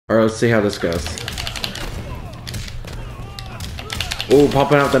Alright, let's see how this goes. Ooh,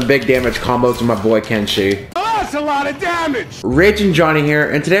 popping out them big damage combos with my boy Kenshi. Oh, that's a lot of damage! RajinJony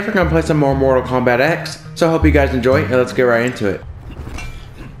here, and today we're gonna play some more Mortal Kombat X. So I hope you guys enjoy, and let's get right into it.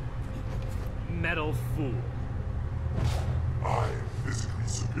 Metal fool. I am physically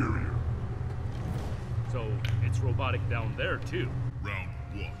superior. So it's robotic down there too. Round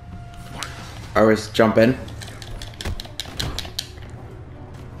one. Fight. Alright, let's jump in.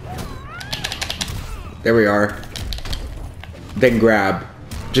 There we are. Then grab.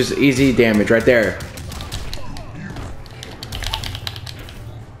 Just easy damage right there.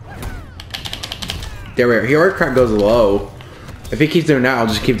 There we are. He already goes low. If he keeps doing that, I'll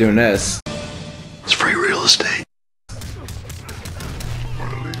just keep doing this. It's free real estate.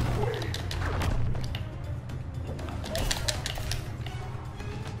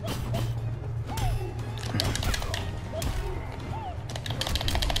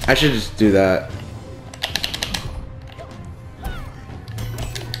 I should just do that.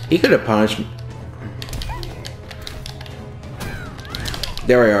 He could have punished me.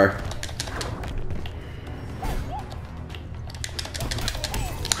 There we are.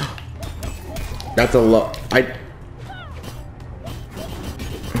 That's a low.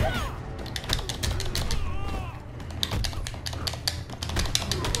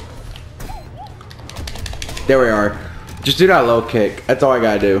 There we are. Just do that low kick. That's all I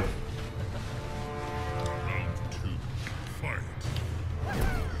gotta do.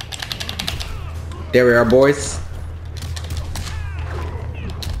 There we are, boys.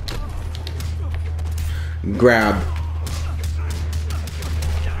 Grab.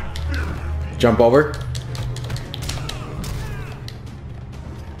 Jump over.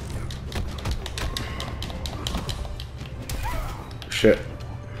 Shit.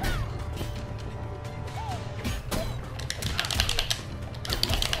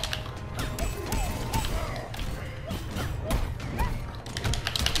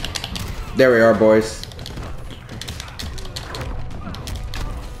 There we are, boys.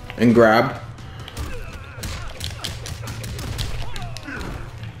 And grab.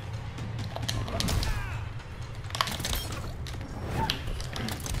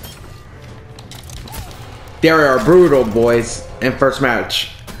 There we are, brutal, boys. And first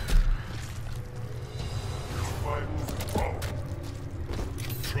match.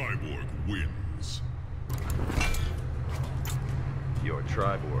 Triborg wins. You're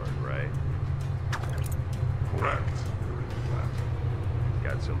Triborg, right? Correct.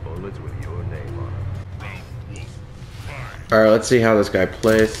 Got some bullets with your name on them. Round one. Fight. Alright, let's see how this guy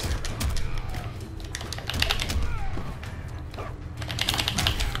plays.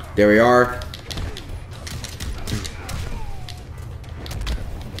 There we are.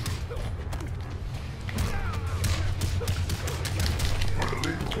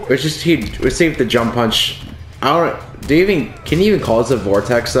 Let's see if the jump punch. I don't. Can you even call this a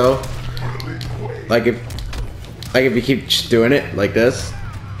vortex though? Like if you keep just doing it like this.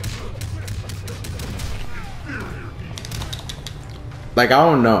 Like I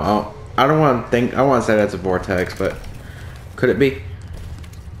don't know. I don't want to think. I want to say that's a vortex, but could it be?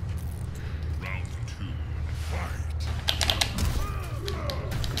 Round two.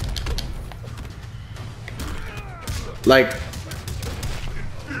 Fight. Like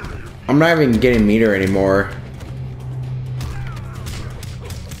I'm not even getting meter anymore.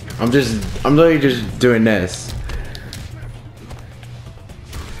 I'm literally just doing this.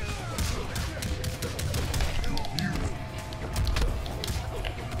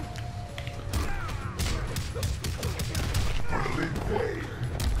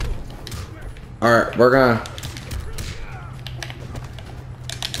 Alright, we're gonna...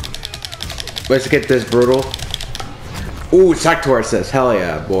 Let's get this brutal. Ooh, Sector assist. Hell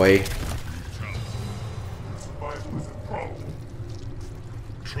yeah, boy.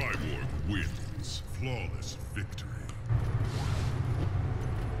 Triborg wins. Flawless victory.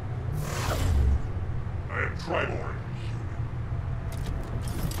 I am Triborg.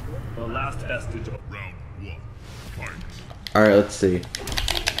 The last vestige of Round one. Fight. Alright, let's see.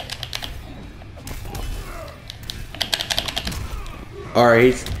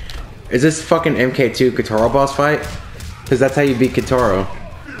 Alright, is this fucking MK2 Kitaro boss fight? Because that's how you beat Kitaro.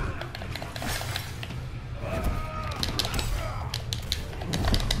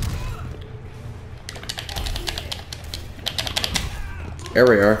 There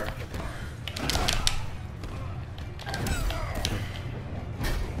we are.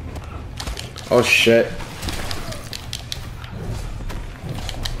 Oh shit.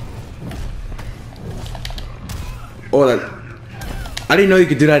 Oh, that... I didn't know you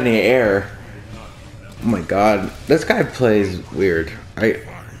could do that in the air. Oh my god. This guy plays weird.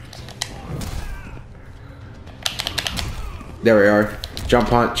 There we are. Jump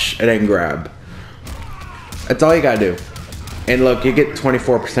punch and then grab. That's all you gotta do. And look, you get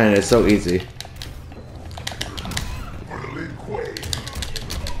 24%. It's so easy.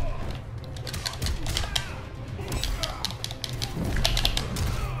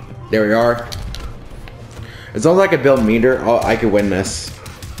 There we are. As long as I can build meter, I could win this.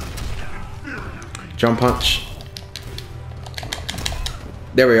 Jump punch.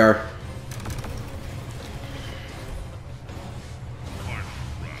 There we are.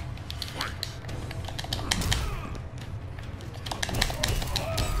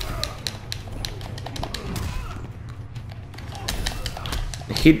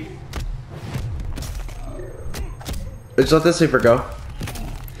 Just let the sleeper go.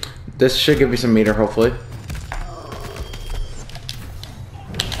 This should give you some meter, hopefully.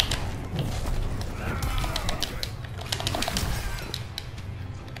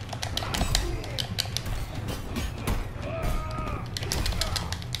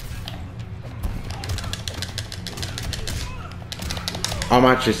 I'm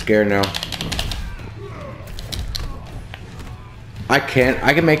actually scared now. I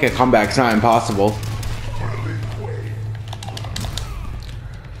can make a comeback. It's not impossible.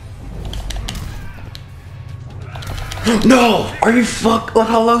 No! Are you fuck? Look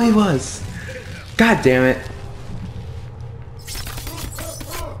how low he was. God damn it.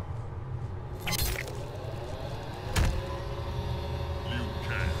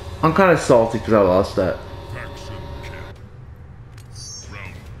 I'm kind of salty because I lost that.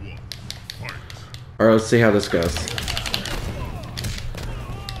 Alright, let's see how this goes.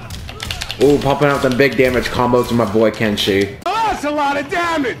 Ooh, popping out them big damage combos with my boy Kenshi. Oh, that's a lot of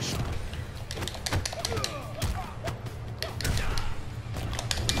damage!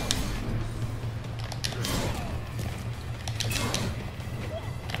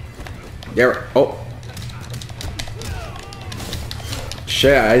 There. Oh.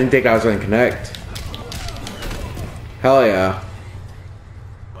 Shit, I didn't think I was going to connect. Hell yeah.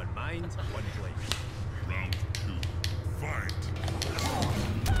 One mind, one flame. Round 2, fight.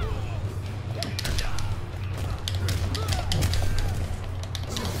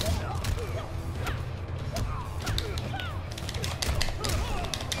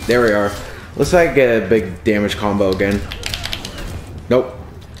 There we are. Looks like I get a big damage combo again. Nope.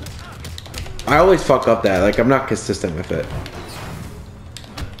 I always fuck up that. Like, I'm not consistent with it.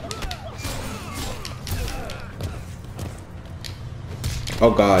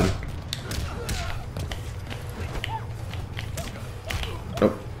 Oh god.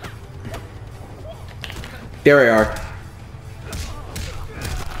 Nope. There we are.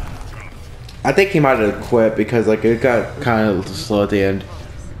 I think he might have quit because like it got kind of slow at the end.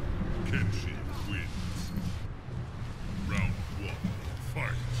 Kenshi wins. Round 1,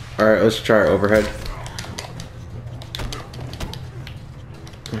 fight. Alright, let's try overhead.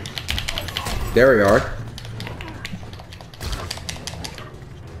 There we are.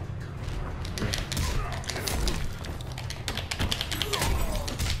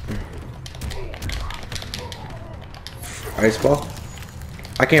 Ice ball?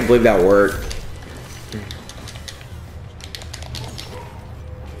 I can't believe that worked.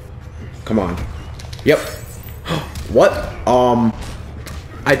 Come on. Yep. What?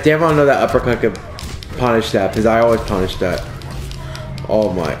 I damn well know that uppercut could punish that because I always punish that.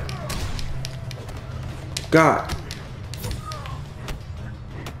 Oh my god.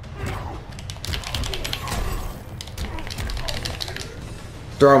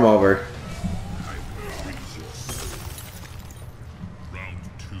 Throw him over. Round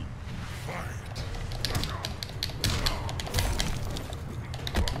 2, fight.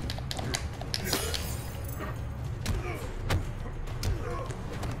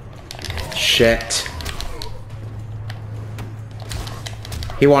 Shit.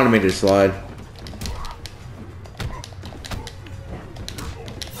 He wanted me to slide.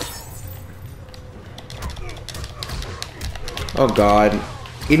 Oh god.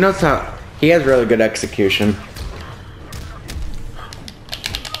 He knows how. He has really good execution.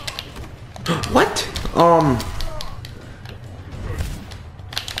 What?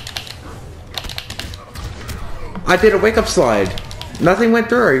 I did a wake up slide. Nothing went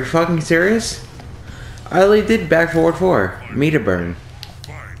through. Are you fucking serious? I only did back forward 4. Meter burn.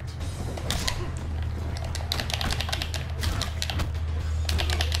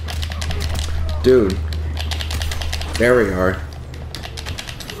 Dude. There we are.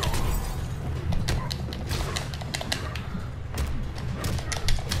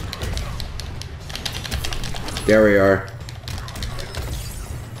 There we are.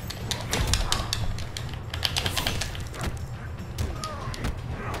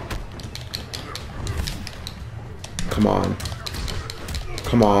 Come on.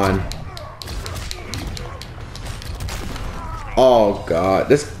 Come on. Oh god.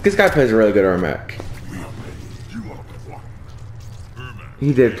 This guy plays a really good Ermac.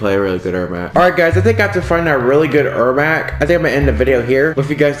 He did play a really good Ermac. Alright guys, I think after finding a really good Ermac, I think I'm gonna end the video here. But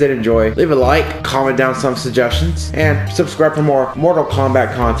if you guys did enjoy, leave a like, comment down some suggestions, and subscribe for more Mortal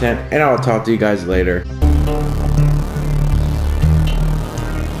Kombat content, and I will talk to you guys later.